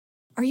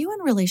Are you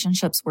in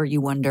relationships where you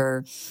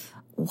wonder,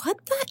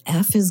 what the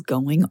F is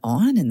going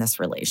on in this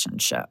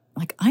relationship?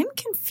 Like, I'm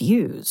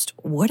confused.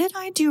 What did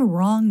I do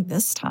wrong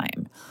this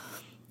time?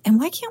 And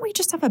why can't we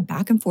just have a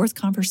back and forth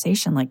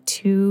conversation like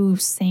two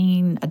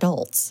sane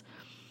adults?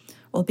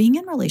 Well, being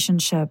in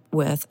relationship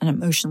with an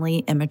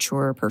emotionally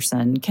immature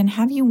person can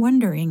have you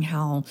wondering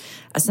how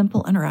a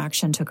simple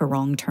interaction took a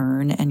wrong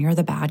turn and you're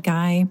the bad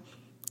guy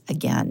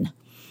again.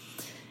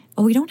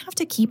 Well, we don't have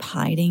to keep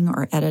hiding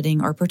or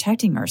editing or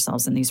protecting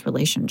ourselves in these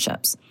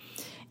relationships.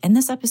 In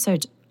this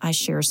episode, I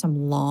share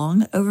some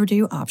long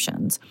overdue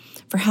options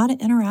for how to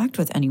interact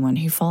with anyone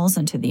who falls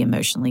into the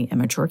emotionally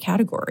immature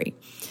category.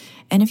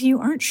 And if you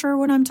aren't sure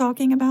what I'm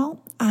talking about,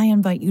 I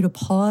invite you to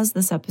pause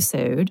this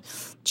episode,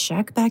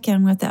 check back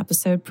in with the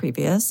episode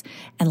previous,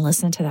 and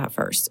listen to that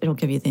first. It'll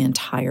give you the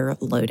entire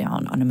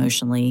lowdown on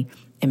emotionally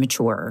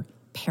immature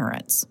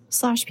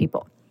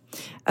parents/people.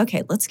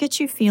 Okay, let's get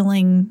you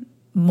feeling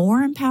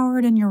more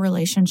empowered in your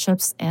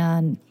relationships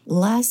and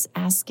less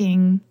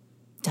asking,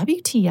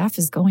 WTF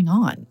is going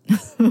on?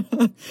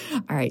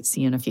 All right,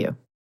 see you in a few.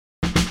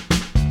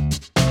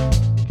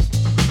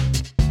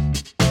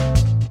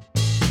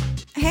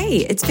 Hey,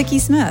 it's Vicki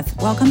Smith.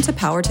 Welcome to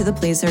Power to the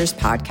Pleasers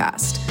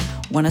podcast.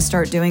 Want to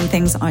start doing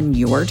things on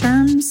your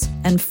terms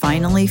and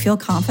finally feel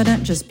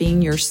confident just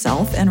being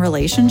yourself in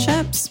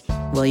relationships?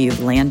 Well, you've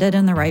landed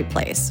in the right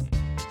place.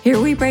 Here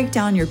we break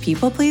down your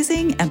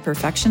people-pleasing and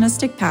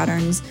perfectionistic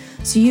patterns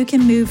so you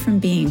can move from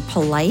being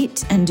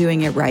polite and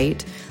doing it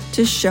right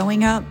to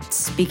showing up,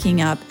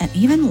 speaking up, and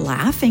even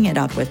laughing it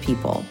up with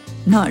people.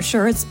 Not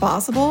sure it's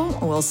possible?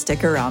 Well,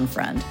 stick around,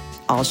 friend.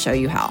 I'll show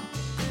you how.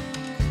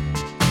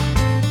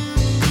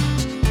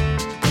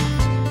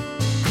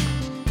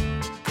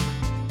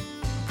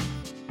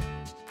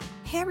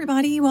 Hey,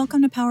 everybody.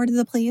 Welcome to Power to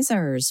the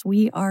Pleasers.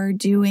 We are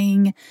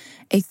doing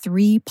a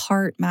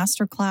 3-part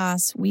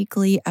masterclass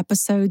weekly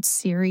episode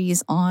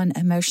series on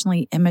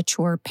emotionally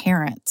immature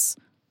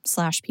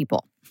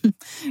parents/people.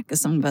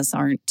 Because some of us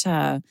aren't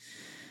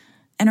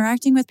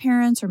interacting with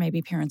parents, or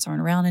maybe parents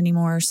aren't around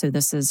anymore. So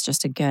this is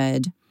just a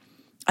good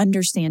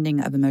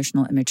understanding of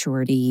emotional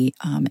immaturity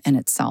in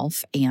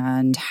itself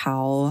and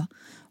how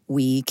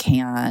we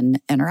can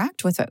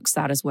interact with folks.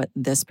 That is what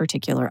this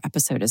particular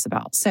episode is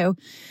about. So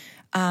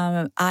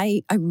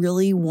I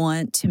really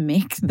want to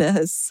make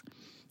this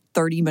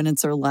 30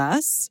 minutes or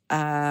less.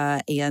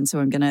 And so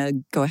I'm going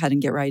to go ahead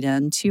and get right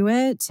into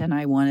it. And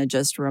I want to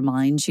just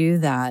remind you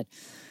that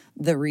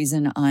the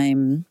reason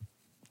I'm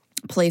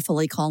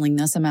playfully calling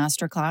this a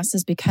masterclass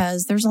is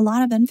because there's a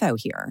lot of info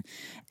here.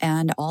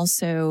 And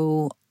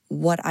also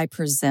what I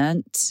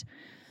present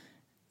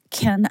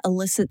can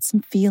elicit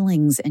some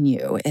feelings in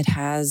you. It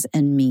has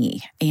in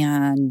me.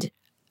 And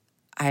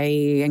I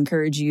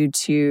encourage you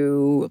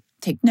to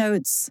take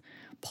notes,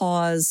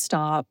 pause,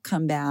 stop,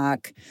 come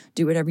back,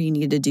 do whatever you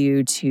need to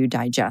do to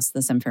digest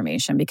this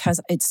information because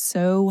it's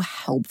so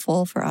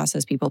helpful for us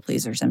as people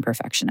pleasers and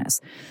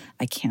perfectionists.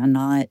 I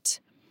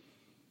cannot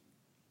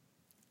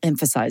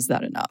emphasize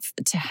that enough,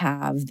 to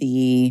have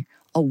the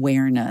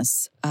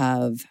awareness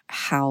of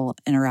how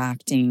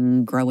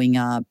interacting, growing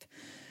up,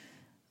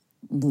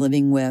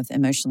 living with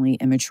emotionally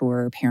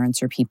immature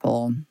parents or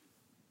people,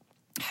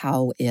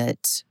 how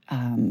it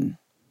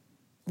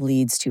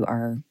leads to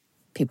our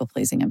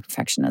people-pleasing and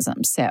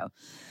perfectionism. So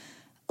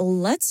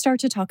let's start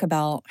to talk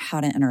about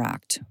how to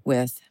interact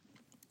with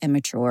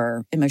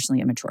emotionally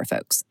immature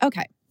folks.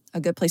 Okay, a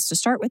good place to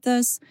start with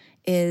this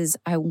is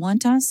I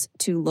want us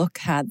to look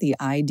at the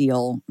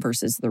ideal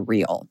versus the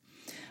real.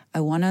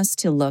 I want us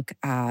to look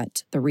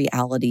at the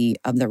reality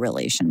of the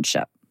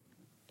relationship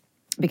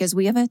because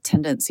we have a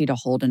tendency to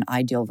hold an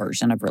ideal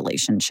version of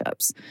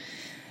relationships.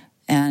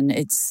 And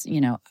it's,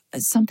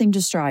 something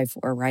to strive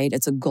for, right?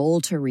 It's a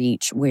goal to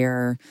reach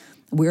where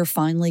we're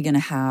finally going to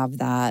have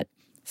that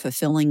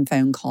fulfilling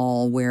phone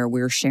call where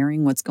we're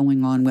sharing what's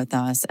going on with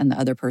us and the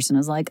other person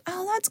is like,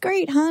 oh, that's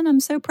great, hon. I'm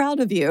so proud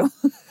of you.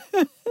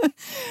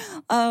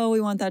 Oh,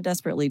 we want that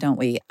desperately, don't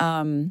we?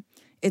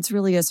 It's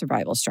really a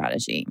survival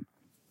strategy.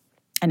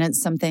 And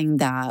it's something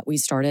that we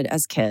started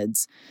as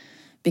kids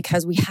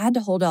because we had to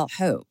hold out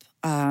hope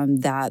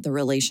that the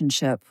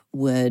relationship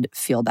would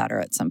feel better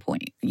at some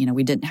point.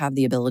 We didn't have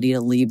the ability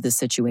to leave the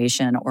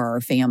situation or our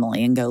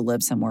family and go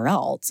live somewhere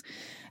else.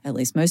 At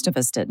least most of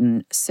us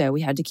didn't. So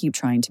we had to keep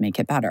trying to make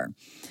it better.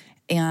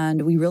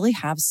 And we really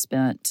have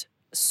spent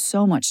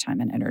so much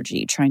time and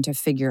energy trying to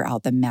figure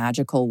out the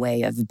magical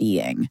way of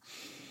being,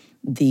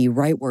 the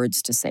right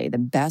words to say, the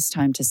best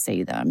time to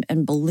say them,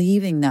 and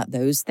believing that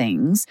those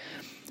things,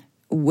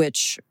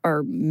 which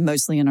are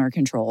mostly in our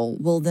control,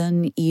 will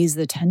then ease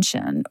the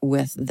tension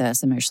with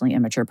this emotionally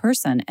immature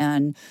person.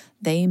 And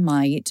they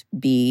might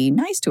be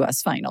nice to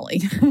us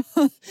finally.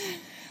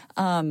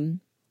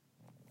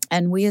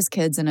 And we as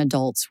kids and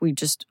adults, we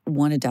just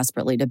wanted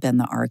desperately to bend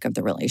the arc of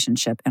the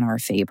relationship in our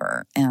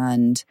favor.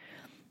 And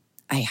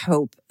I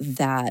hope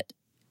that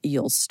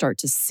you'll start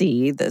to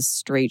see this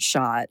straight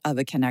shot of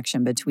a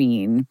connection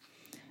between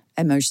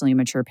emotionally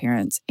immature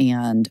parents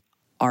and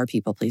our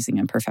people-pleasing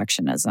and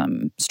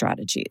perfectionism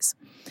strategies.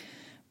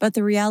 But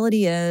the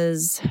reality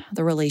is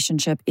the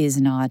relationship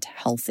is not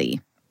healthy.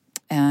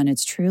 And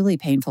it's truly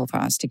painful for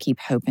us to keep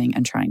hoping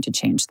and trying to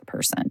change the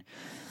person.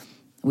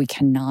 We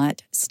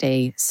cannot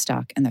stay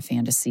stuck in the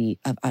fantasy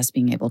of us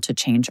being able to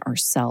change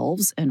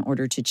ourselves in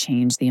order to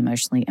change the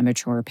emotionally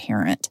immature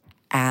parent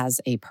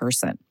as a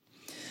person.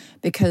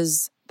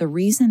 Because the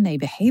reason they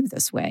behave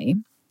this way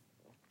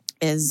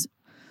is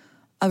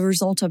a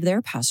result of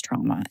their past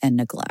trauma and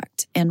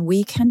neglect. And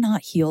we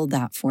cannot heal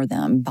that for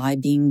them by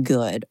being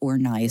good or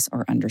nice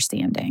or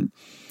understanding.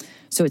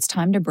 So it's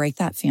time to break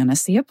that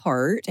fantasy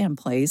apart and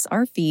place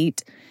our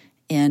feet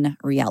in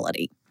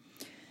reality.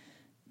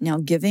 Now,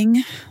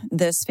 giving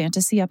this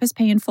fantasy up is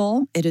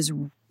painful. It is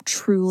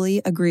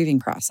truly a grieving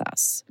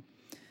process.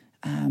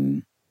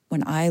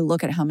 When I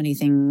look at how many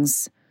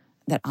things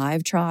that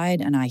I've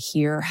tried and I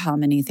hear how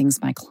many things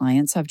my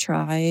clients have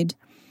tried,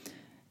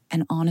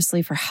 and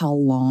honestly, for how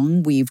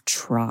long we've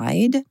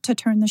tried to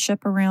turn the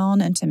ship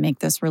around and to make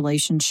this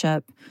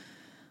relationship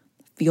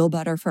feel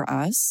better for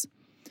us,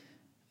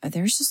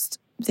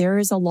 there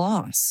is a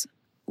loss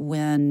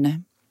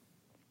when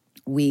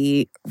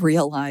we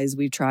realize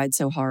we've tried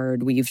so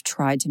hard, we've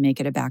tried to make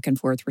it a back and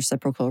forth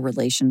reciprocal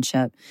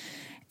relationship,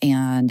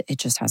 and it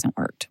just hasn't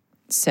worked.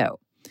 So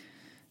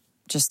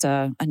just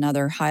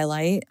another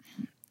highlight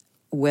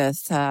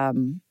with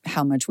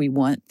how much we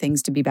want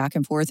things to be back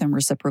and forth and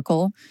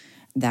reciprocal.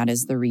 That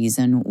is the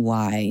reason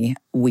why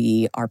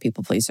we are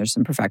people pleasers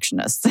and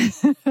perfectionists.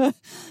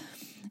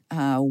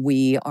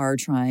 We are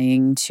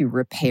trying to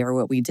repair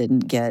what we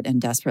didn't get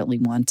and desperately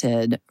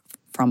wanted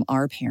from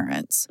our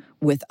parents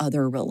with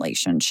other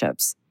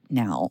relationships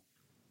now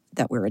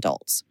that we're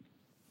adults.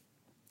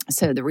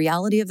 So the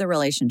reality of the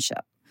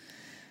relationship,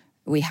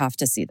 we have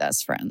to see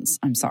this, friends.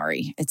 I'm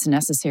sorry. It's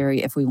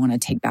necessary if we want to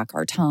take back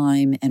our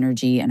time,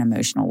 energy, and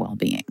emotional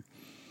well-being.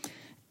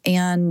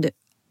 And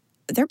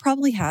there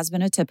probably has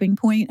been a tipping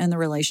point in the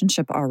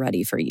relationship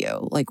already for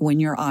you, like when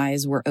your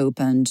eyes were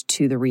opened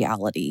to the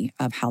reality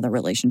of how the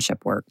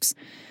relationship works.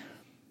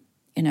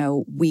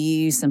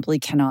 We simply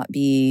cannot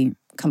be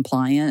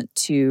compliant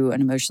to an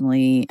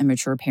emotionally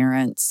immature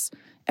parent's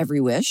every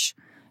wish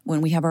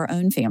when we have our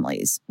own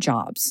families,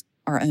 jobs,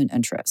 our own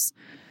interests.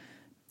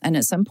 And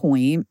at some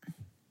point,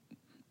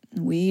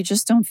 we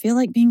just don't feel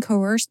like being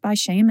coerced by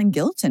shame and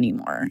guilt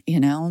anymore,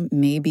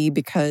 maybe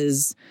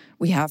because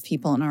we have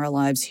people in our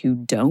lives who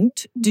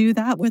don't do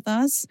that with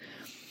us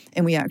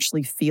and we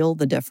actually feel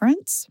the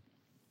difference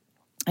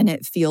and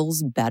it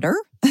feels better.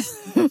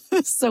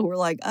 So we're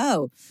like,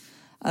 oh,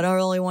 I don't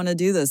really want to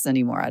do this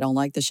anymore. I don't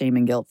like the shame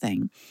and guilt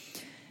thing.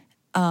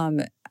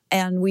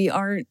 And we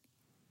aren't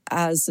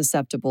as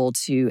susceptible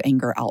to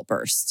anger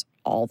outbursts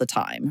all the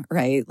time,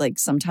 right? Like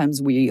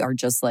sometimes we are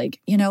just like,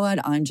 you know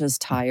what? I'm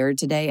just tired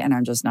today and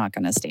I'm just not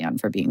going to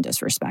stand for being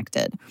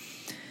disrespected.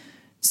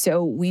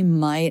 So we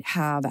might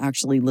have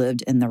actually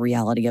lived in the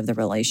reality of the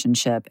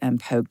relationship and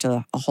poked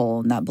a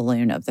hole in that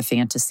balloon of the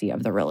fantasy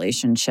of the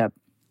relationship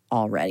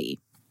already.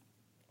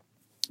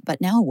 But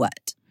now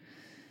what?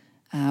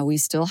 We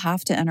still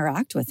have to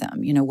interact with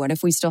them. What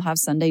if we still have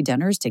Sunday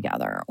dinners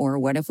together? Or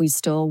what if we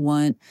still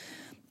want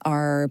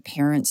our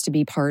parents to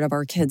be part of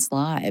our kids'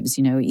 lives,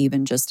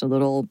 even just a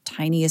little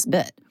tiniest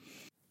bit?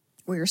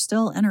 We're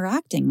still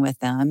interacting with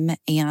them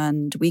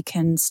and we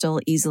can still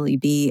easily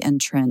be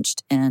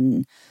entrenched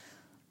in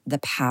the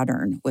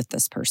pattern with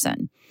this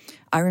person.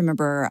 I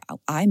remember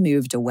I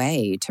moved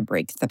away to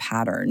break the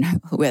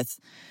pattern with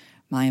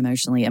my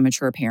emotionally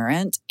immature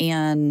parent,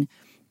 and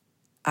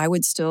I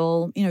would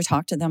still,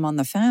 talk to them on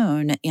the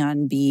phone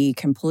and be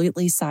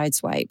completely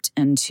sideswiped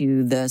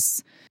into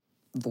this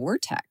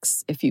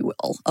vortex, if you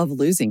will, of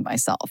losing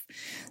myself.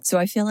 So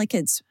I feel like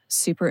it's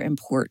super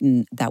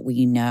important that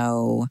we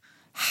know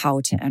how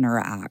to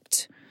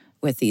interact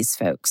with these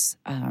folks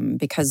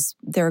because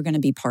they're going to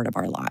be part of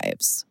our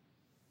lives.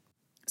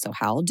 So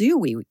how do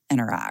we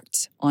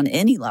interact on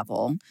any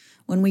level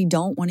when we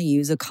don't want to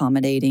use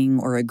accommodating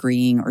or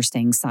agreeing or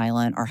staying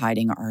silent or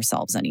hiding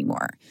ourselves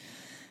anymore?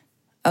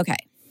 Okay.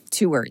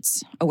 2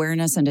 words,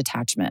 awareness and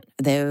detachment.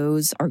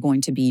 Those are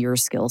going to be your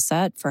skill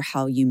set for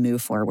how you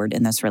move forward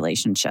in this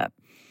relationship.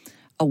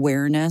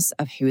 Awareness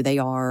of who they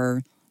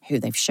are, who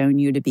they've shown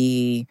you to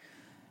be,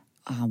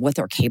 what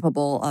they're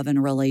capable of in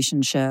a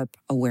relationship,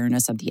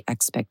 awareness of the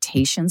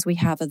expectations we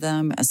have of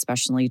them,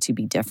 especially to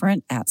be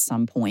different at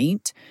some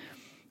point,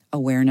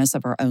 awareness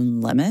of our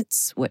own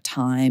limits, what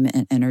time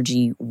and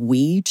energy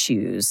we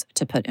choose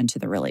to put into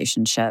the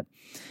relationship.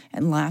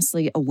 And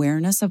lastly,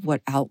 awareness of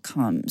what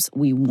outcomes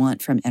we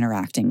want from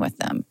interacting with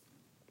them.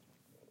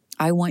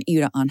 I want you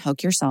to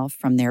unhook yourself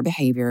from their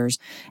behaviors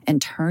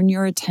and turn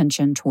your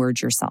attention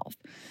towards yourself.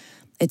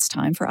 It's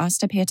time for us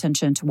to pay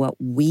attention to what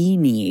we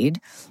need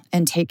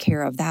and take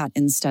care of that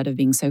instead of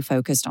being so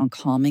focused on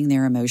calming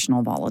their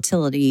emotional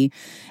volatility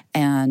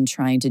and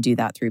trying to do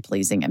that through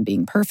pleasing and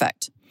being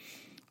perfect.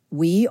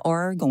 We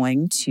are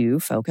going to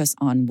focus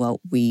on what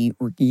we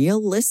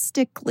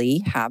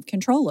realistically have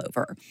control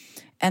over,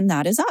 and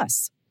that is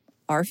us,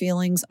 our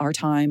feelings, our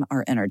time,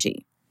 our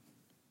energy.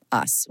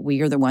 Us.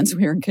 We are the ones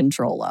we are in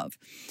control of.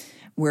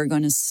 We're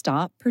going to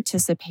stop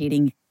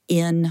participating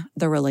in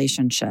the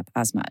relationship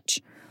as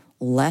much,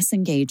 less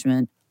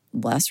engagement,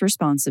 less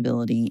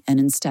responsibility, and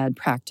instead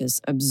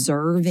practice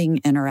observing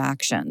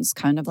interactions,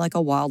 kind of like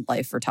a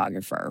wildlife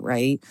photographer,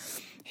 right?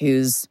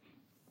 Who's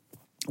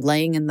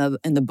laying in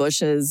the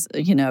bushes,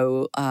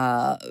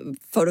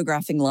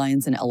 photographing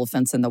lions and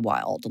elephants in the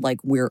wild. Like,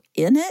 we're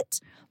in it,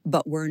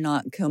 but we're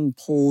not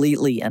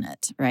completely in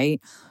it,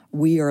 right?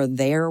 We are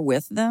there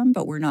with them,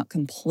 but we're not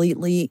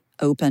completely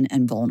open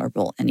and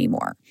vulnerable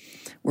anymore.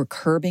 We're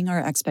curbing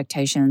our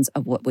expectations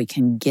of what we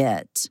can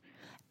get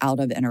out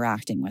of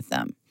interacting with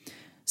them.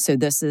 So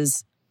this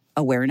is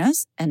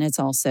awareness, and it's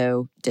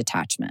also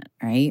detachment,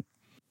 right?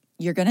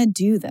 You're going to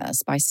do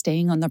this by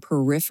staying on the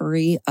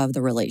periphery of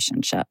the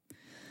relationship,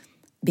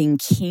 being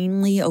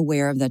keenly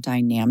aware of the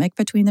dynamic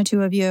between the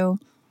two of you,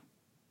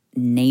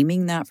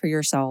 naming that for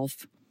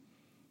yourself.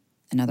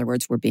 In other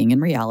words, we're being in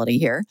reality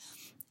here.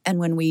 And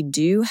when we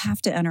do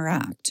have to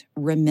interact,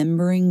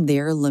 remembering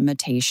their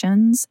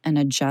limitations and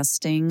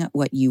adjusting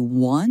what you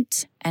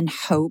want and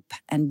hope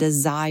and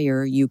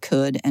desire you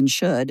could and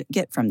should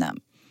get from them.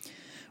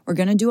 We're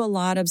going to do a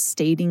lot of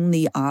stating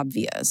the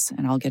obvious,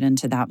 and I'll get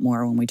into that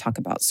more when we talk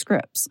about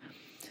scripts.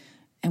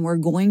 And we're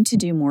going to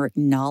do more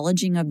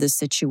acknowledging of the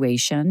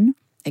situation,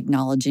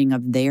 acknowledging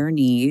of their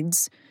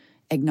needs,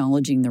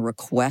 acknowledging the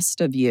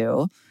request of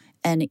you,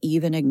 and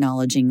even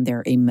acknowledging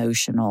their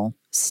emotional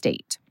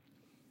state.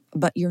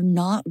 But you're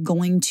not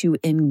going to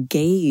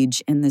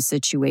engage in the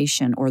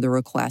situation or the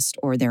request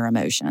or their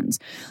emotions.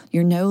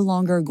 You're no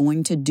longer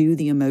going to do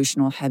the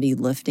emotional heavy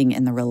lifting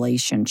in the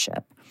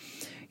relationship.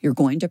 You're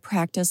going to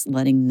practice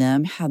letting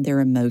them have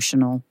their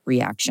emotional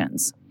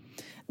reactions.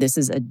 This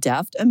is a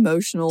deft,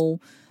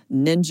 emotional,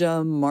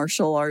 ninja,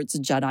 martial arts,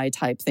 Jedi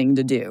type thing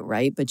to do,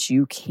 right? But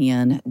you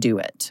can do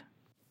it.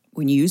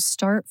 When you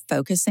start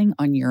focusing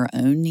on your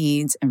own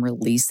needs and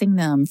releasing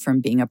them from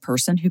being a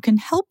person who can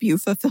help you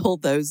fulfill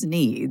those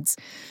needs,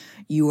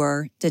 you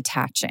are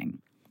detaching.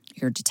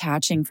 You're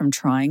detaching from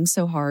trying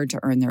so hard to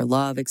earn their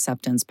love,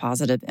 acceptance,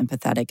 positive,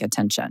 empathetic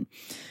attention.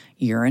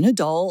 You're an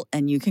adult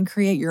and you can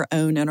create your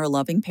own inner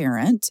loving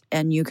parent,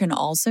 and you can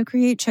also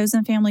create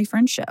chosen family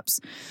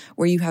friendships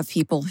where you have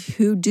people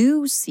who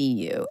do see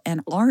you and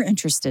are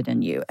interested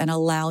in you and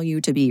allow you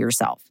to be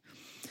yourself.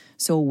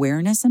 So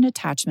awareness and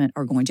attachment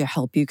are going to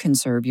help you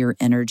conserve your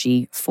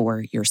energy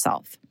for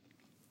yourself.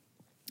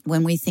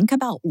 When we think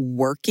about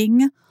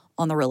working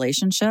on the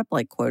relationship,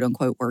 like quote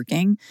unquote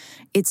working,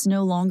 it's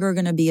no longer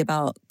going to be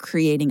about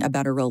creating a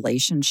better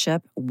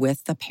relationship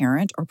with the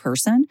parent or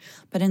person,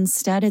 but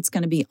instead it's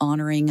going to be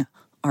honoring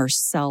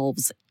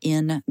ourselves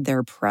in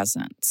their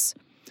presence.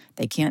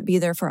 They can't be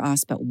there for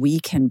us, but we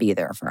can be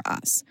there for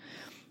us.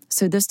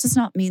 So this does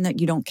not mean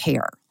that you don't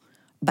care,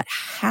 but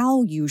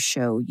how you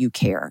show you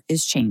care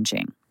is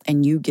changing,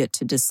 and you get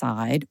to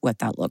decide what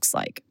that looks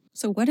like.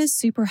 So what is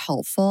super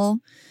helpful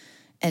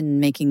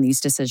in making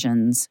these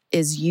decisions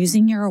is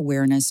using your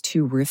awareness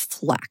to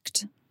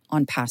reflect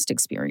on past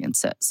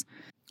experiences.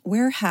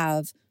 Where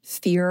have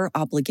fear,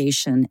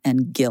 obligation,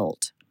 and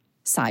guilt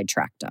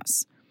sidetracked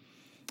us?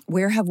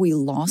 Where have we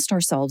lost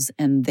ourselves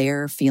in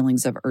their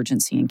feelings of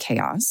urgency and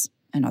chaos?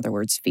 In other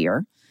words,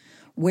 fear.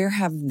 Where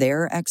have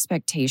their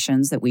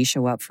expectations that we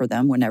show up for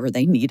them whenever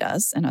they need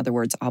us, in other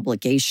words,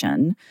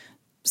 obligation,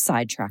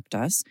 sidetracked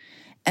us?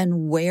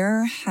 And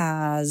where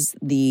has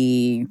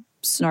the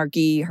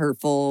snarky,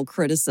 hurtful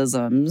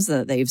criticisms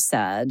that they've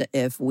said,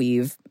 if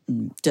we've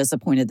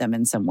disappointed them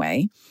in some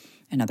way,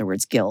 in other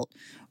words, guilt,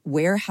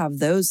 where have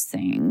those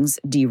things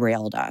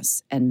derailed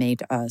us and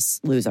made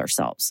us lose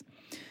ourselves?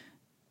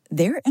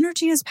 Their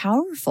energy is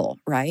powerful,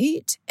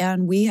 right?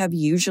 And we have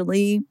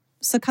usually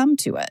succumbed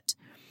to it.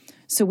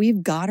 So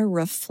we've got to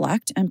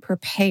reflect and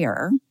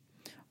prepare,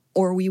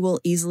 or we will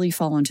easily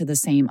fall into the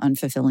same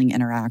unfulfilling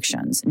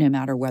interactions, no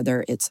matter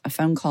whether it's a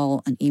phone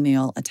call, an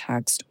email, a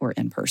text, or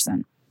in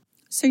person.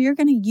 So you're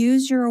going to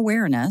use your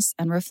awareness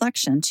and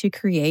reflection to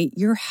create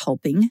your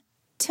helping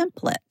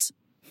template.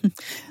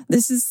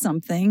 This is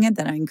something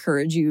that I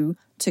encourage you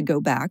to go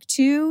back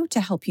to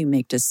help you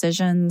make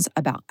decisions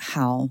about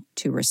how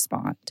to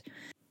respond.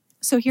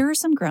 So here are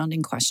some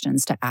grounding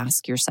questions to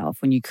ask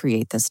yourself when you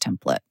create this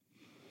template.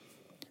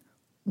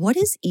 What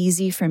is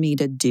easy for me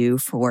to do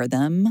for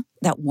them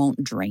that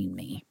won't drain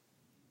me?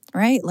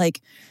 Right?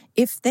 Like,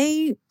 if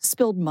they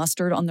spilled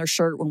mustard on their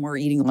shirt when we're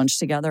eating lunch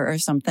together or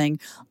something,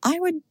 I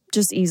would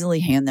just easily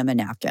hand them a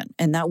napkin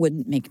and that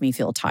wouldn't make me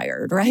feel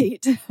tired,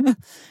 right?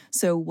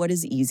 So what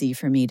is easy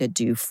for me to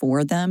do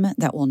for them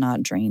that will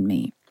not drain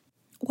me?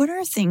 What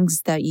are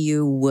things that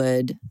you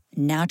would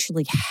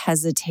naturally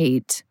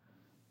hesitate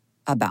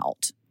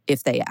about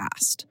if they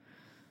asked?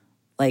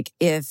 Like,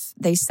 if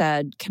they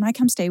said, can I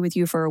come stay with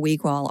you for a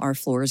week while our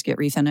floors get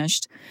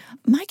refinished?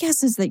 My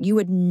guess is that you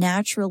would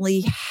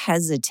naturally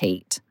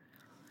hesitate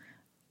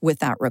with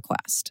that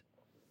request.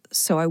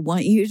 So I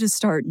want you to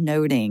start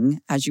noting,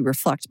 as you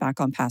reflect back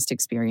on past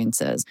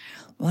experiences,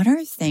 what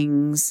are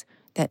things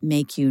that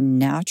make you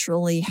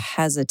naturally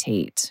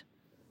hesitate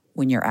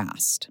when you're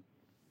asked?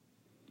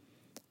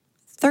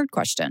 Third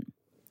question,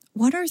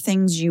 what are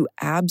things you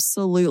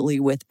absolutely,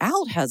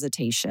 without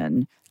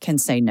hesitation, can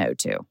say no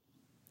to?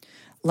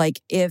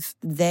 Like if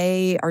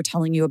they are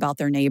telling you about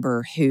their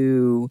neighbor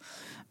who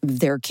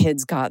their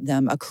kids got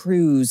them a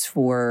cruise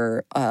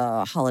for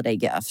a holiday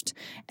gift,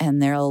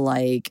 and they're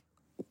like,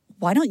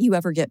 why don't you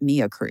ever get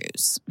me a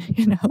cruise?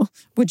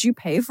 Would you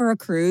pay for a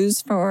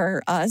cruise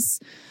for us,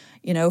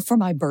 for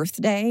my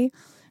birthday?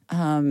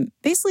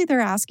 Basically, they're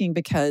asking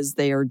because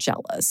they are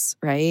jealous,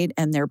 right?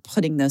 And they're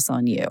putting this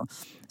on you.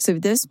 So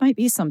this might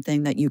be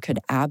something that you could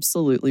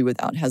absolutely,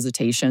 without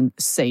hesitation,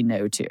 say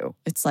no to.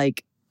 It's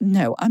like,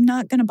 no, I'm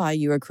not going to buy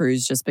you a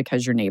cruise just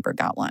because your neighbor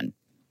got one.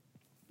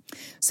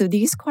 So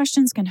these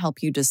questions can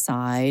help you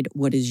decide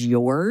what is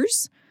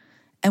yours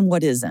and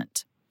what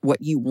isn't,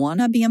 what you want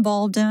to be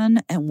involved in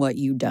and what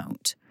you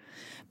don't.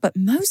 But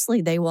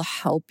mostly they will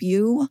help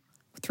you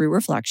through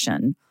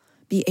reflection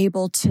be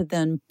able to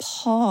then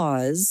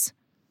pause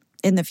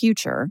in the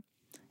future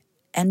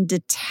and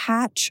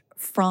detach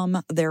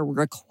from their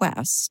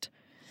request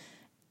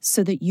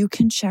so that you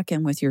can check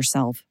in with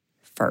yourself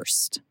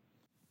first.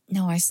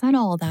 Now, I said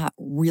all that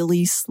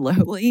really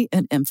slowly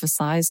and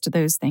emphasized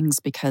those things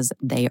because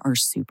they are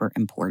super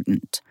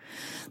important.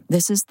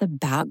 This is the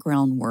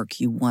background work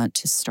you want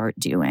to start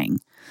doing.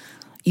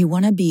 You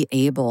want to be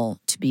able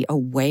to be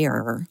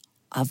aware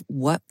of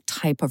what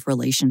type of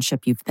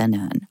relationship you've been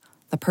in,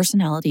 the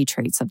personality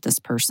traits of this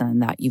person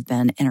that you've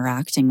been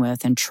interacting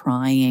with and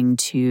trying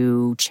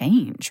to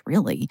change,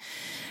 really.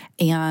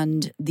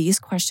 And these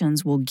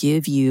questions will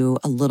give you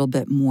a little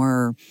bit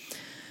more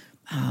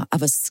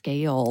of a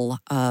scale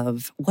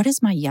of what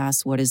is my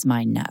yes, what is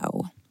my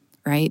no,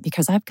 right?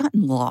 Because I've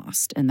gotten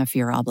lost in the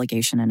fear,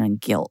 obligation, and in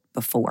guilt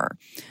before.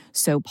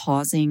 So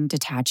pausing,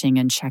 detaching,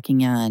 and checking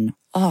in,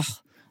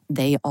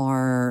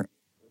 they're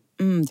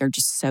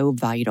just so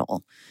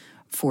vital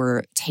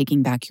for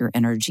taking back your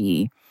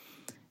energy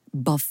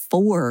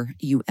before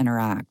you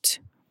interact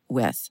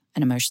with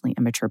an emotionally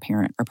immature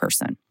parent or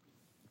person.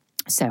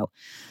 So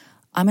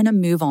I'm going to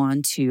move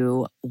on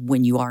to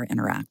when you are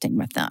interacting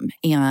with them.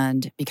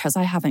 And because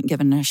I haven't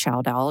given a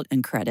shout out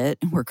and credit,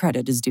 where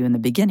credit is due in the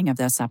beginning of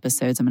this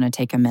episode, I'm going to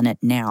take a minute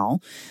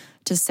now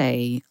to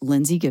say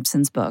Lindsay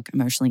Gibson's book,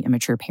 Emotionally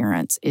Immature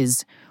Parents,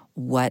 is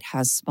what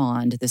has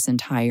spawned this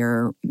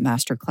entire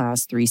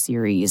Masterclass 3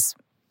 series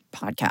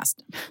podcast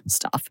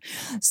stuff.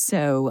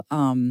 So,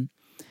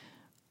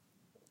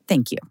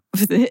 thank you.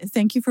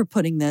 Thank you for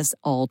putting this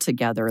all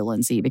together,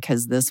 Lindsay,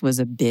 because this was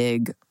a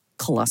big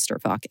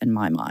clusterfuck in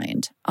my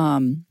mind.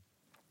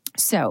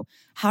 So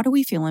how do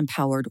we feel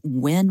empowered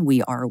when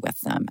we are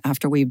with them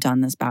after we've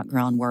done this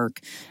background work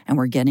and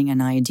we're getting an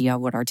idea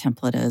what our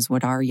template is,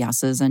 what our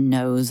yeses and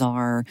nos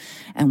are,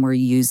 and we're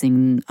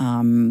using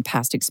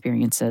past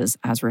experiences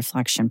as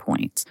reflection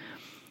points?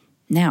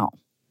 Now,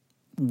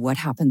 what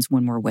happens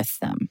when we're with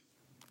them?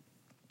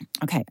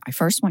 Okay, I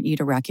first want you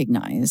to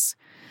recognize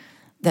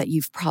that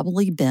you've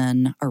probably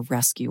been a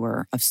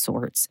rescuer of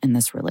sorts in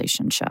this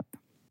relationship.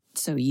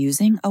 So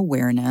using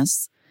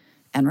awareness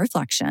and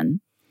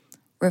reflection,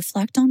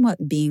 reflect on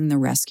what being the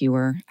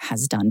rescuer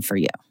has done for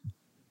you.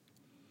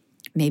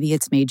 Maybe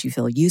it's made you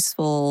feel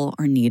useful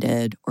or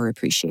needed or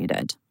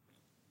appreciated.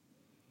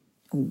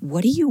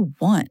 What do you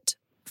want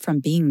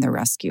from being the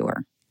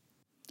rescuer?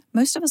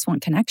 Most of us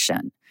want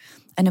connection.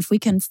 And if we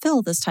can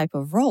fill this type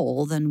of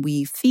role, then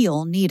we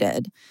feel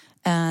needed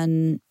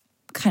and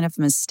kind of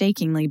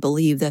mistakenly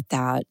believe that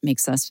that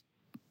makes us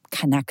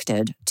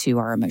connected to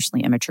our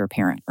emotionally immature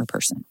parent or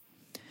person.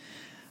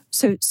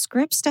 So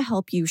scripts to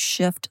help you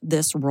shift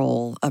this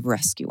role of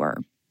rescuer.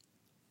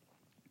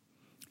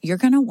 You're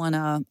going to want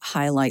to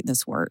highlight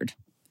this word,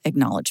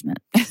 acknowledgement.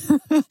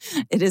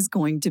 It is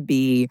going to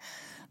be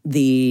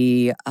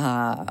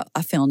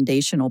a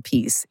foundational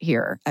piece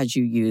here as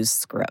you use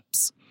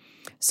scripts.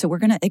 So we're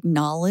going to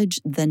acknowledge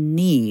the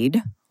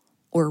need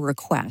or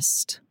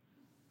request,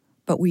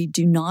 but we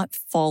do not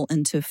fall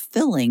into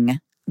filling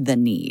the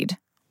need.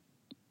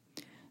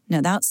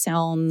 Now that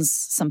sounds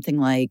something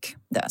like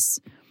this.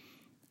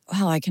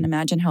 Wow, I can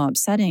imagine how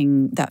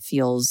upsetting that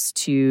feels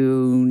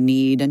to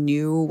need a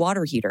new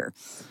water heater.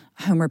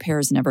 Home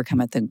repairs never come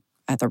at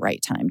the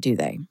right time, do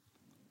they?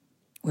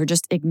 We're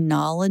just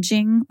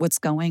acknowledging what's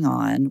going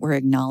on. We're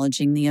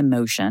acknowledging the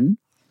emotion.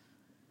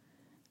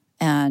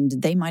 And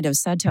they might have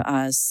said to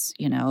us,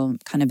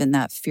 kind of in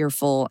that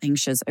fearful,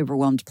 anxious,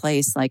 overwhelmed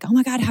place, like, oh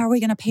my God, how are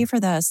we going to pay for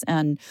this?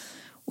 And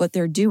what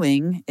they're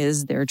doing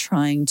is they're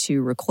trying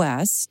to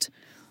request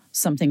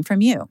something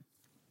from you.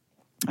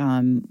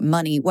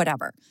 Money,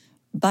 whatever.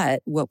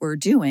 But what we're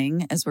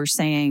doing is we're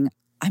saying,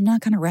 I'm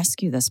not going to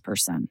rescue this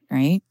person,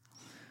 right?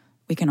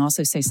 We can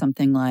also say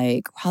something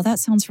like, wow, that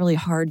sounds really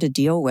hard to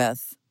deal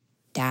with,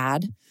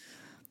 Dad.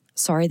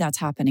 Sorry that's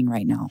happening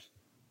right now.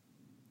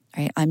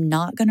 Right? I'm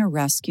not going to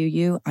rescue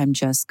you. I'm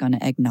just going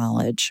to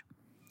acknowledge.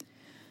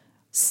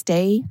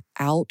 Stay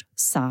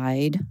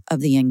outside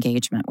of the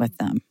engagement with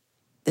them.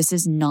 This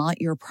is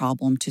not your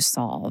problem to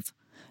solve.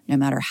 No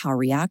matter how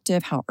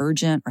reactive, how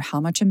urgent, or how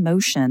much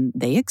emotion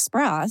they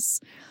express,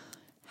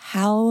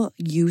 How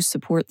you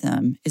support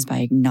them is by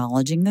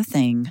acknowledging the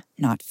thing,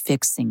 not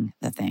fixing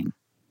the thing.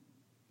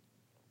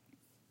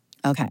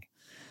 Okay.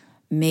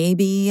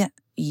 Maybe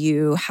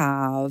you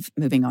have,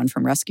 moving on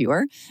from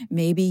rescuer,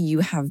 maybe you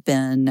have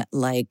been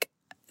like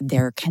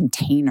their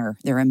container,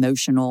 their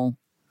emotional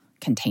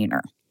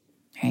container,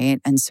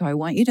 right? And so I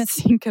want you to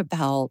think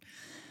about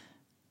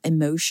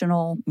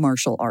emotional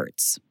martial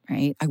arts,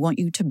 right? I want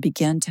you to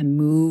begin to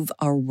move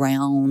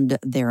around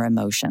their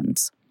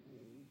emotions.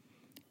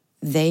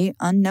 They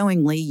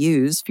unknowingly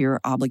use fear,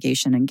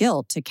 obligation, and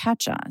guilt to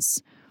catch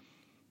us.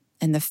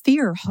 And the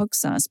fear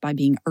hooks us by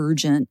being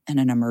urgent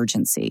and an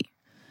emergency.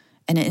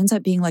 And it ends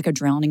up being like a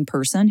drowning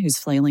person who's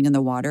flailing in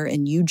the water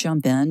and you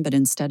jump in, but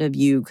instead of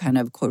you kind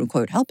of quote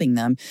unquote helping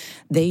them,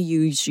 they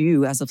use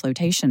you as a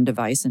flotation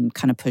device and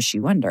kind of push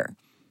you under.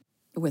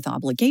 With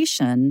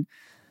obligation,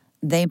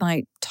 they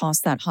might toss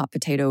that hot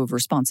potato of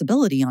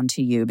responsibility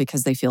onto you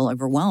because they feel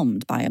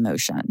overwhelmed by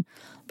emotion.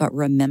 But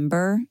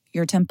remember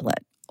your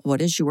template. What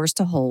is yours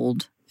to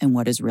hold and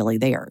what is really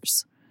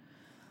theirs?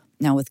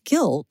 Now with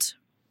guilt,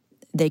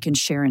 they can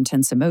share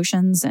intense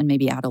emotions and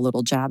maybe add a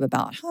little jab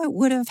about how it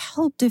would have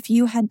helped if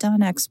you had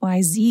done X,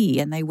 Y, Z,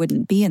 and they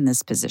wouldn't be in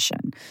this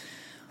position.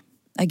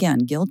 Again,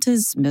 guilt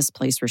is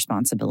misplaced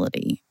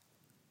responsibility.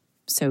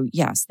 So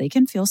yes, they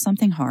can feel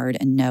something hard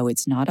and no,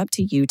 it's not up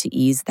to you to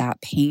ease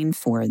that pain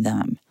for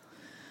them.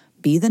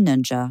 Be the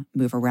ninja,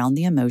 move around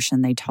the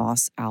emotion they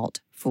toss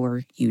out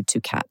for you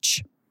to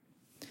catch.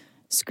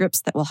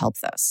 Scripts that will help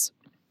this.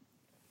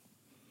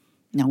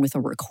 Now with a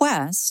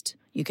request,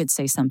 you could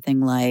say something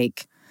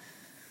like,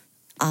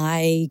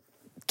 I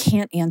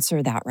can't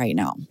answer that right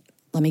now.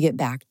 Let me get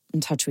back in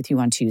touch with you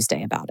on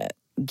Tuesday about it.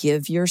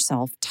 Give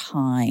yourself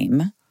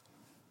time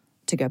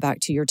to go back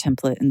to your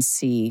template and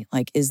see,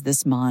 like, is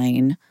this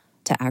mine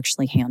to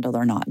actually handle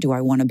or not? Do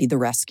I want to be the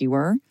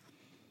rescuer?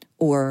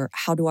 Or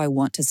how do I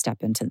want to step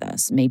into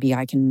this? Maybe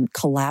I can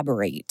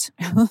collaborate.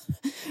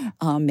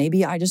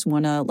 Maybe I just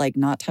want to like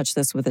not touch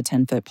this with a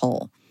 10-foot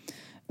pole.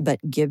 But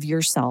give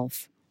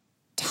yourself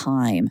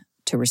time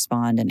to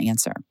respond and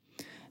answer.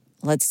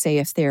 Let's say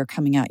if they're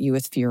coming at you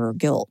with fear or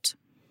guilt,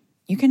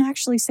 you can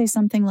actually say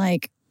something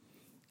like,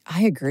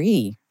 I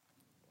agree.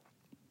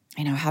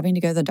 Having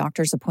to go to the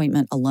doctor's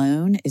appointment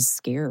alone is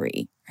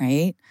scary,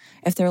 right?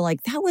 If they're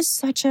like, that was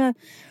such a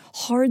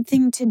hard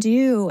thing to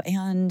do.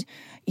 And,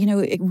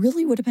 it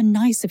really would have been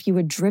nice if you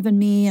had driven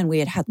me and we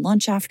had had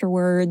lunch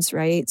afterwards,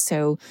 right?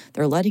 So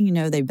they're letting you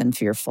know they've been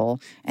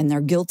fearful and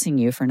they're guilting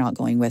you for not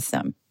going with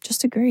them.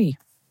 Just agree.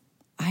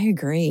 I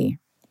agree.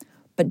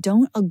 But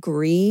don't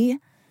agree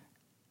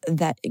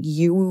that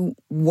you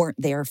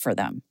weren't there for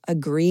them.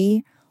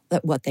 Agree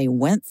that what they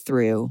went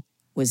through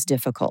was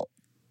difficult.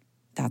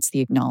 That's the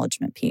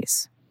acknowledgement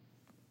piece.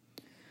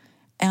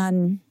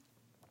 And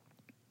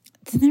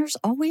then there's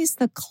always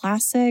the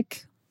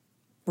classic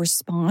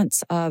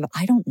response of,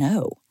 I don't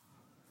know.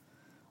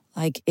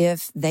 Like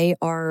if they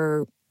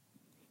are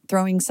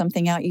throwing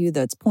something at you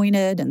that's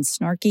pointed and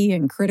snarky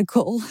and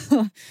critical,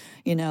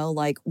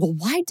 like, well,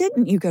 why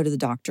didn't you go to the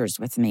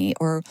doctors with me?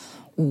 Or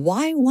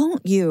why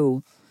won't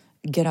you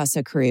get us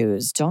a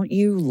cruise? Don't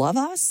you love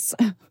us?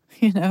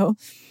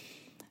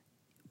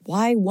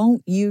 Why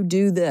won't you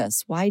do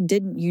this? Why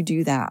didn't you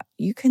do that?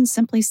 You can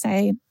simply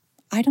say,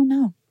 I don't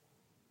know.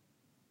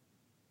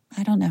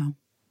 I don't know.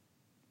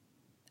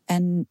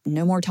 And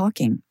no more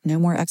talking, no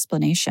more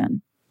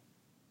explanation.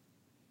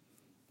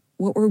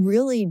 What we're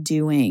really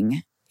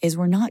doing is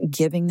we're not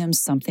giving them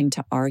something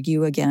to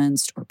argue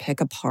against or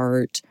pick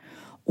apart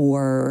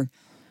or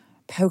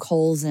poke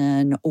holes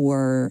in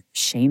or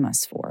shame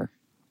us for.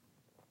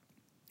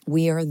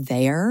 We are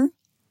there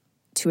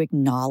to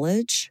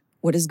acknowledge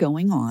what is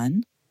going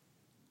on,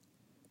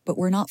 but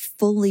we're not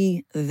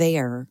fully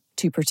there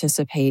to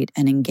participate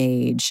and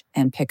engage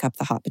and pick up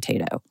the hot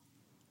potato.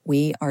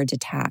 We are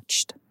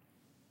detached.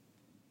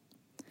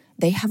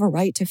 They have a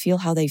right to feel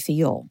how they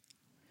feel.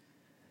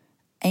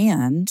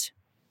 And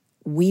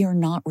we are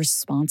not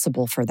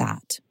responsible for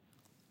that.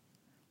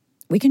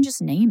 We can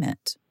just name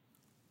it.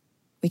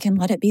 We can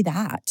let it be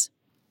that.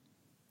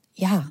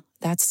 Yeah,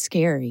 that's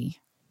scary.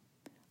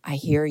 I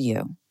hear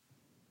you.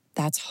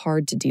 That's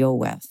hard to deal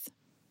with.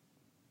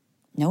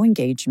 No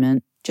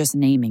engagement, just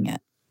naming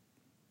it.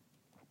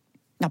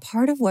 Now,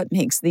 part of what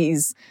makes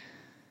these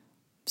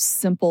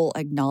simple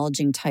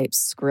acknowledging type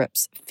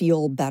scripts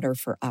feel better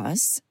for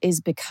us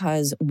is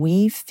because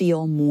we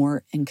feel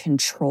more in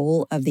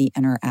control of the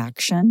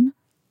interaction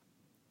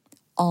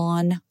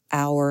on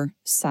our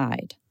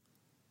side.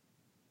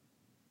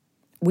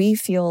 We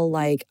feel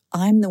like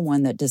I'm the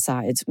one that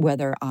decides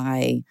whether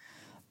I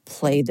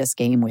play this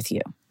game with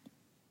you.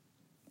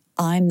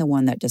 I'm the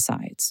one that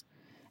decides.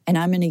 And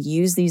I'm going to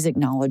use these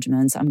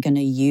acknowledgments. I'm going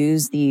to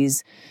use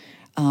these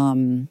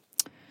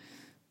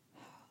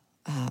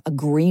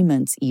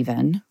agreements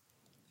even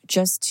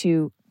just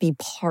to be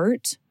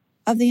part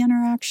of the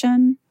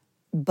interaction,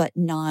 but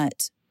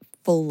not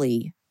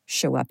fully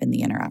show up in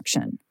the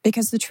interaction.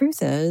 Because the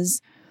truth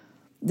is,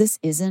 this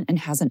isn't and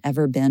hasn't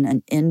ever been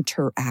an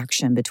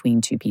interaction between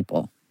two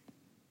people.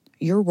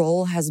 Your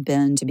role has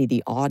been to be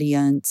the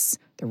audience,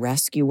 the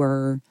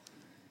rescuer,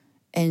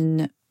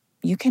 and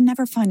you can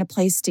never find a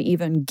place to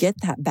even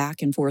get that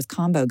back and forth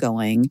combo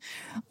going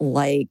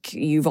like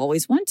you've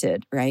always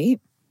wanted,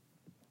 right?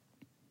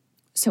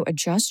 So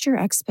adjust your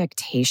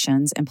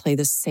expectations and play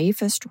the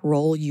safest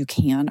role you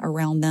can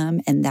around them,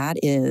 and that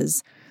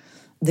is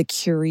the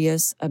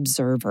curious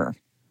observer.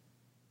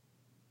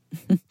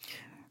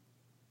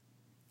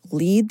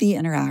 Lead the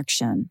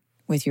interaction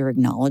with your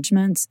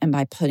acknowledgments and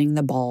by putting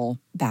the ball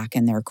back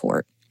in their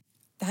court.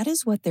 That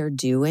is what they're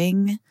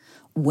doing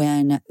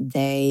when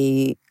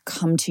they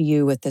come to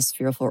you with this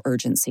fearful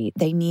urgency.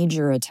 They need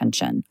your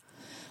attention.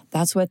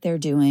 That's what they're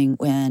doing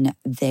when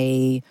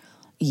they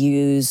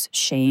use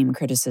shame,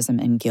 criticism,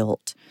 and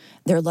guilt.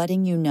 They're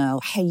letting you know,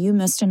 hey, you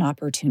missed an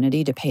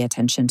opportunity to pay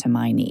attention to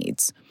my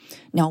needs.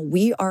 Now,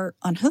 we are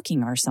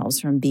unhooking ourselves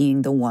from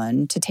being the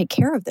one to take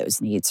care of those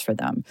needs for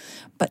them.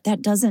 But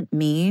that doesn't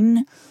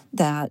mean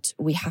that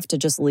we have to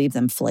just leave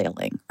them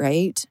flailing,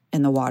 right,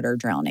 in the water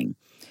drowning.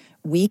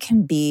 We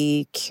can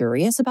be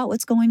curious about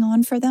what's going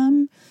on for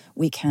them.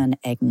 We can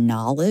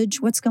acknowledge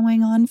what's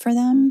going on for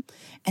them.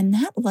 And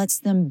that lets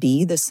them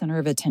be the center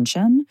of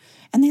attention.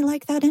 And they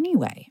like that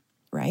anyway,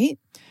 right?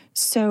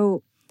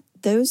 So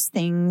those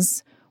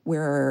things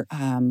where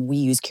we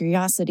use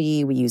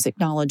curiosity, we use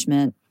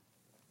acknowledgement,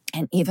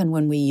 and even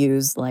when we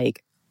use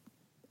like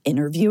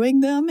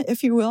interviewing them,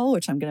 if you will,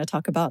 which I'm going to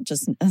talk about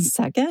just in a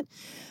second,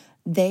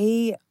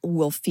 they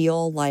will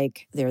feel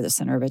like they're the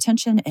center of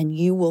attention, and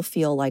you will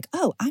feel like,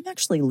 oh, I'm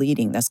actually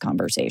leading this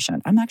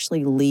conversation. I'm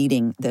actually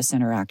leading this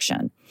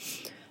interaction.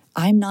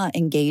 I'm not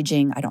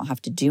engaging. I don't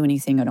have to do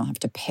anything. I don't have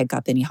to pick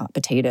up any hot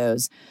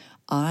potatoes.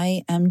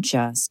 I am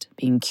just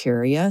being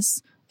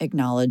curious,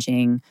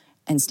 acknowledging,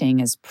 and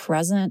staying as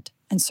present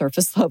and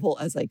surface level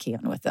as I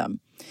can with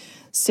them.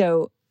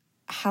 So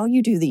how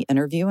you do the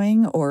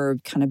interviewing, or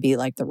kind of be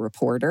like the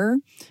reporter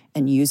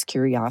and use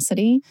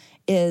curiosity,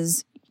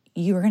 is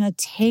you're going to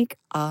take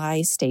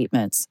I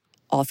statements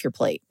off your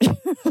plate.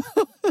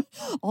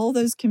 All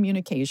those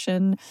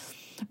communication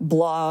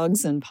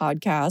blogs and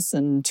podcasts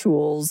and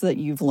tools that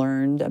you've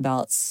learned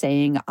about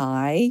saying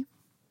I,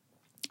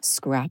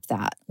 scrap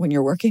that. When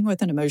you're working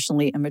with an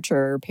emotionally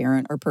immature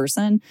parent or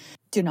person,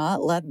 do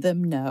not let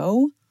them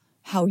know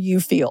how you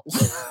feel.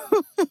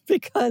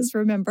 Because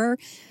remember,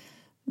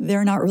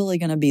 they're not really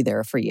going to be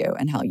there for you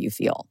and how you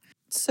feel.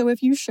 So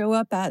if you show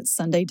up at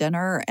Sunday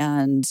dinner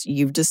and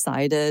you've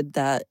decided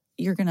that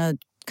you're going to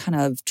kind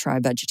of try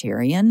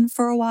vegetarian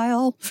for a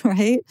while,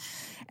 right?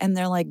 And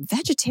they're like,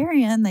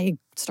 vegetarian, they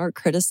start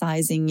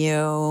criticizing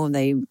you.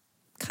 They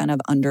kind of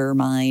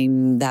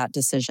undermine that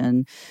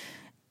decision.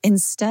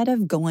 Instead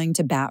of going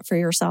to bat for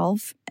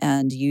yourself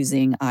and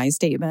using I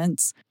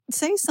statements,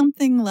 say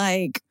something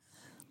like,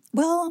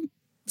 well,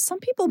 some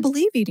people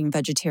believe eating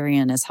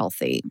vegetarian is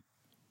healthy.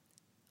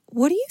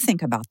 What do you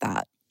think about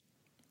that?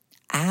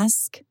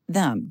 Ask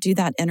them, do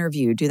that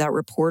interview, do that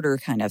reporter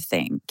kind of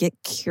thing. Get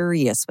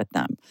curious with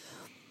them.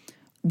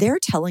 They're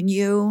telling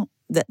you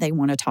that they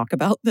want to talk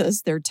about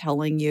this. They're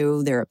telling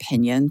you their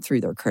opinion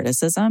through their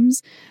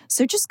criticisms.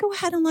 So just go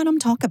ahead and let them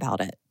talk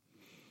about it.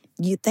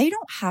 They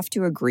don't have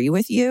to agree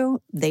with you.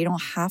 They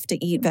don't have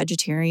to eat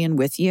vegetarian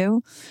with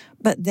you,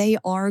 but they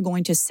are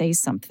going to say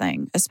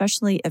something,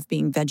 especially if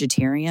being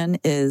vegetarian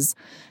is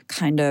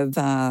kind of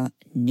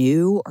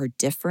new or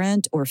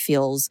different, or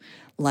feels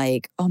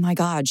like, oh my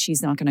God,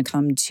 she's not going to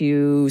come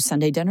to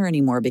Sunday dinner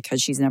anymore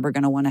because she's never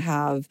going to want to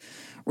have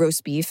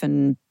roast beef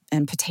and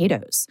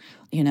potatoes,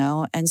 you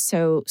know? And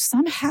so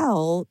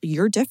somehow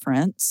your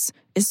difference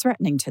is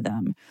threatening to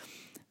them.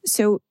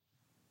 So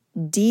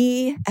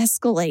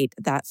de-escalate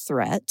that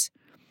threat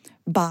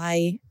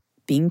by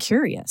being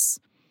curious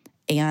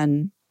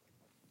and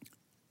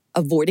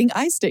avoiding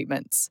I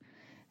statements,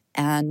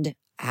 and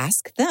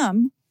ask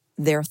them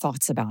their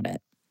thoughts about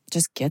it.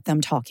 Just get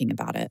them talking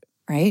about it,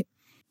 right?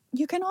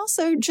 You can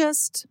also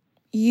just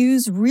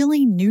use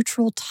really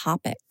neutral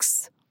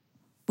topics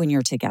when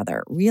you're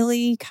together,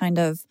 really kind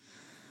of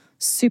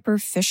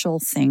superficial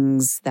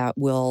things that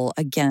will,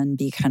 again,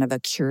 be kind of a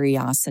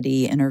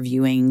curiosity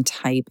interviewing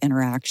type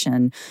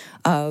interaction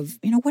of,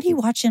 you know, what are you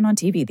watching on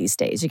TV these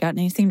days? You got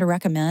anything to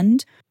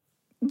recommend?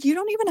 You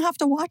don't even have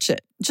to watch it.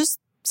 Just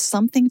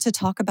something to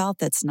talk about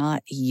that's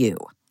not you,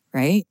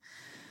 right?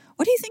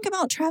 What do you think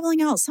about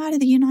traveling outside of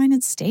the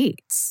United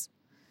States?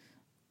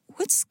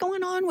 What's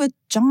going on with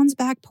John's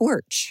back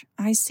porch?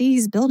 I see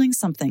he's building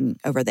something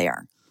over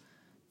there.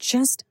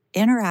 Just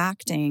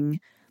interacting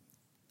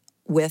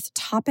with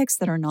topics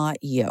that are not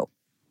you,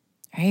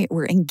 right?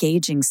 We're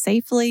engaging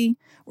safely.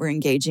 We're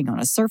engaging on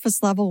a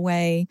surface level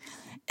way.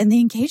 And the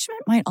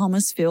engagement might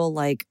almost feel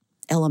like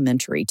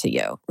elementary to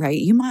you, right?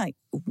 You might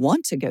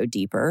want to go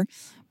deeper,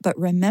 but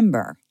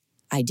remember,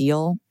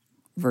 ideal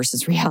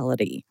versus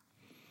reality.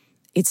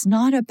 It's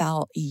not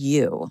about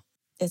you.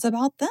 It's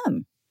about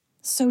them.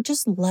 So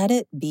just let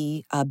it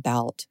be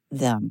about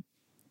them.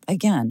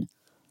 Again,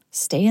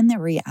 stay in the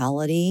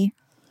reality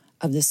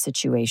of the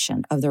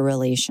situation, of the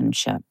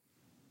relationship.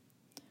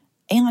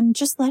 And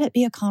just let it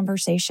be a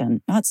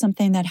conversation, not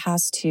something that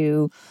has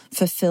to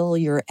fulfill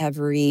your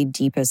every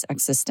deepest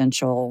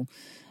existential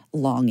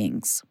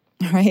longings,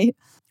 right?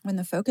 When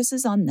the focus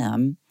is on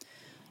them,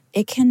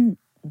 it can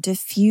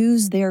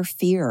diffuse their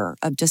fear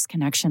of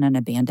disconnection and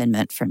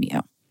abandonment from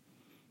you.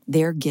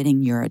 They're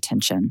getting your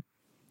attention.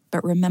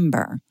 But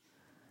remember,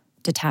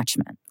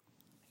 detachment.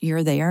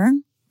 You're there,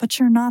 but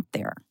you're not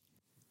there.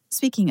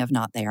 Speaking of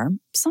not there,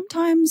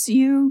 sometimes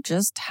you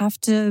just have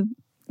to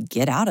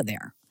get out of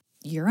there.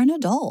 You're an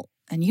adult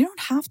and you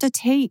don't have to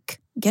take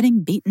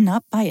getting beaten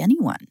up by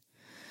anyone.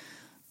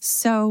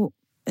 So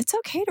it's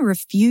okay to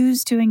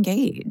refuse to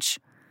engage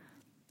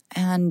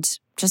and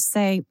just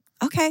say,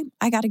 okay,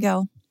 I got to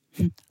go.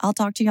 I'll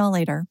talk to y'all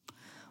later.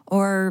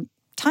 Or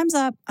time's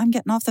up. I'm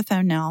getting off the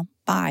phone now.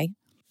 Bye.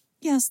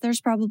 Yes, there's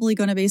probably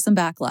going to be some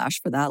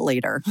backlash for that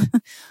later.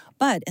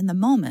 But in the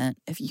moment,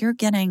 if you're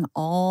getting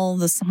all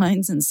the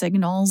signs and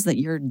signals that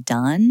you're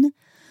done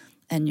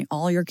and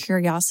all your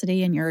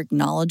curiosity and your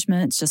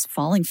acknowledgement is just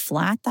falling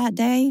flat that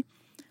day,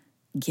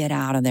 get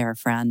out of there,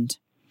 friend.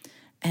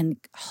 And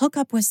hook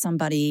up with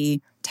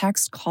somebody,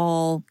 text,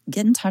 call,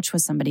 get in touch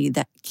with somebody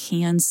that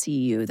can see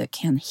you, that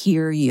can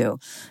hear you,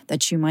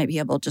 that you might be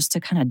able just to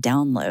kind of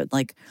download.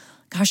 Like,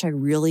 gosh, I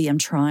really am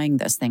trying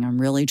this thing. I'm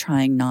really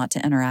trying not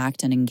to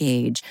interact and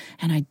engage.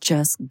 And I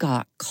just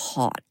got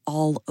caught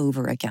all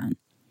over again.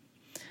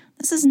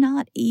 This is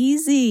not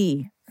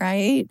easy,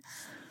 right?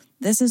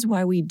 This is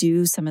why we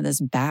do some of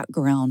this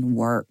background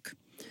work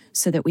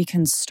so that we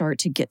can start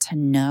to get to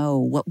know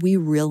what we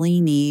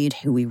really need,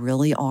 who we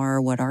really are,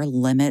 what our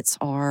limits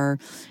are,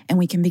 and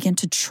we can begin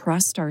to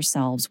trust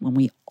ourselves when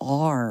we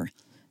are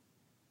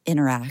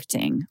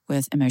interacting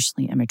with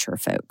emotionally immature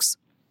folks.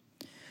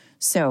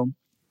 So,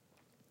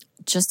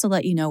 just to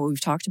let you know what we've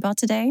talked about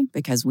today,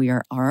 because we are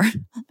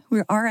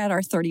at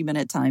our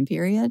 30-minute time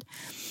period,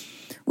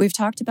 we've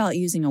talked about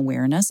using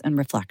awareness and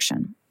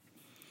reflection.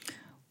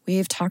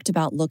 We've talked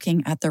about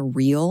looking at the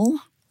real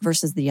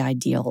versus the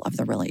ideal of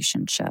the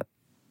relationship,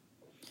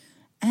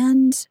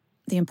 and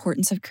the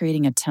importance of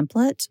creating a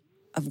template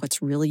of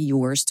what's really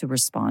yours to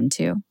respond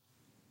to.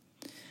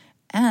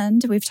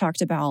 And we've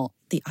talked about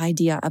the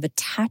idea of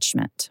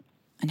attachment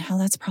and how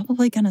that's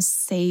probably going to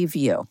save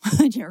you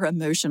and your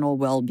emotional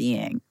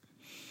well-being.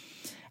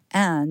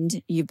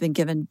 And you've been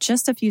given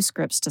just a few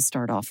scripts to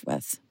start off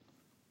with.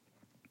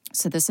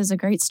 So this is a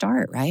great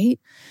start, right?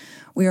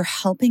 We are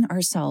helping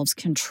ourselves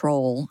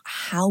control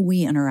how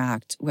we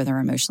interact with our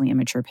emotionally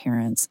immature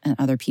parents and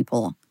other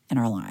people in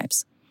our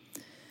lives.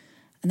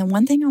 And the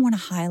one thing I want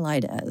to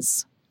highlight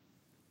is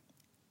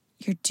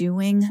you're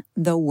doing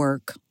the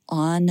work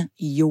on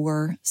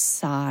your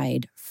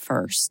side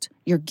first.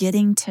 You're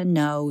getting to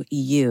know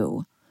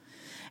you,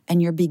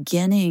 and you're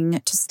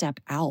beginning to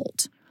step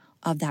out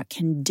of that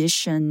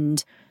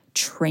conditioned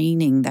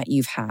training that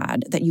you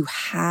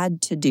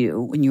had to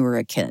do when you were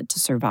a kid to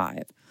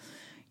survive.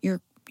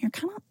 You're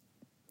kind of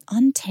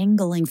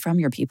untangling from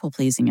your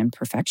people-pleasing and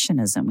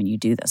perfectionism when you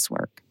do this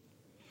work.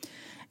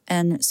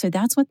 And so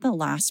that's what the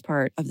last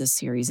part of this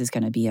series is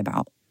going to be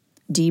about,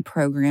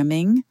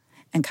 deprogramming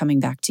and coming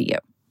back to you.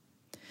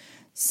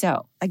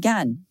 So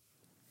again,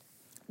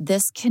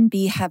 this can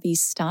be heavy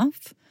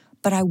stuff,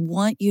 but I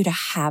want you to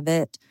have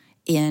it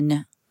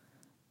in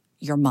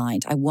your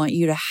mind. I want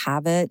you to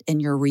have it in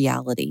your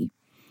reality.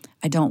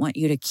 I don't want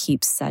you to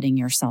keep setting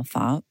yourself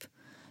up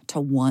to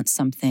want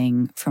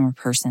something from a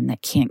person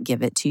that can't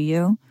give it to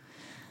you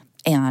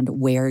and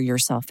wear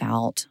yourself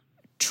out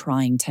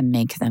trying to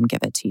make them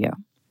give it to you.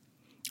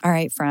 All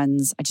right,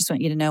 friends, I just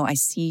want you to know I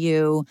see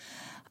you,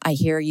 I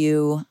hear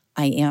you,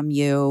 I am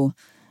you.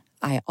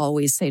 I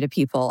always say to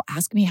people,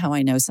 ask me how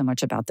I know so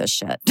much about this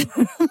shit.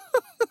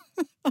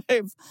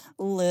 I've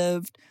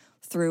lived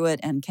through it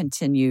and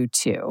continue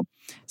to.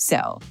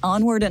 So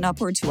onward and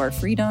upward to our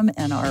freedom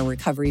and our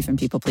recovery from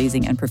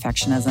people-pleasing and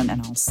perfectionism,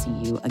 and I'll see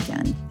you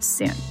again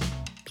soon.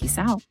 Peace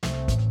out.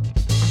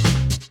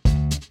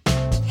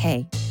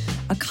 Hey,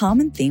 a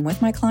common theme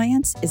with my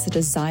clients is the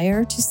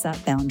desire to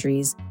set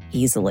boundaries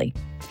easily.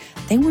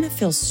 They want to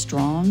feel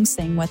strong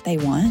saying what they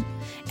want,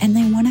 and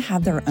they want to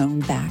have their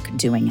own back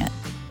doing it.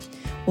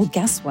 Well,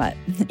 guess what?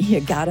 You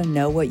got to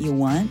know what you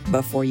want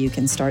before you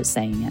can start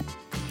saying it.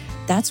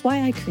 That's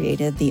why I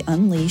created the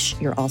Unleash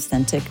Your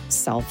Authentic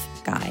Self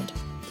Guide.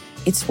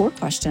 It's 4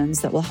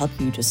 questions that will help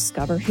you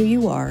discover who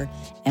you are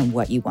and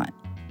what you want.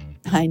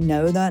 I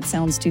know that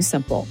sounds too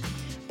simple,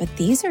 but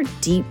these are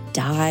deep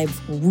dive,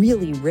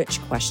 really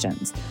rich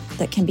questions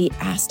that can be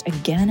asked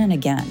again and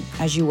again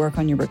as you work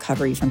on your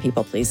recovery from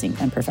people-pleasing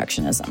and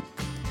perfectionism.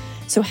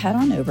 So head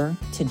on over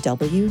to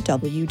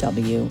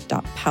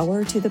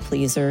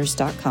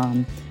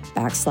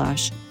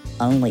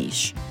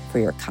www.powertothepleasers.com/unleash for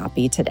your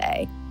copy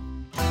today.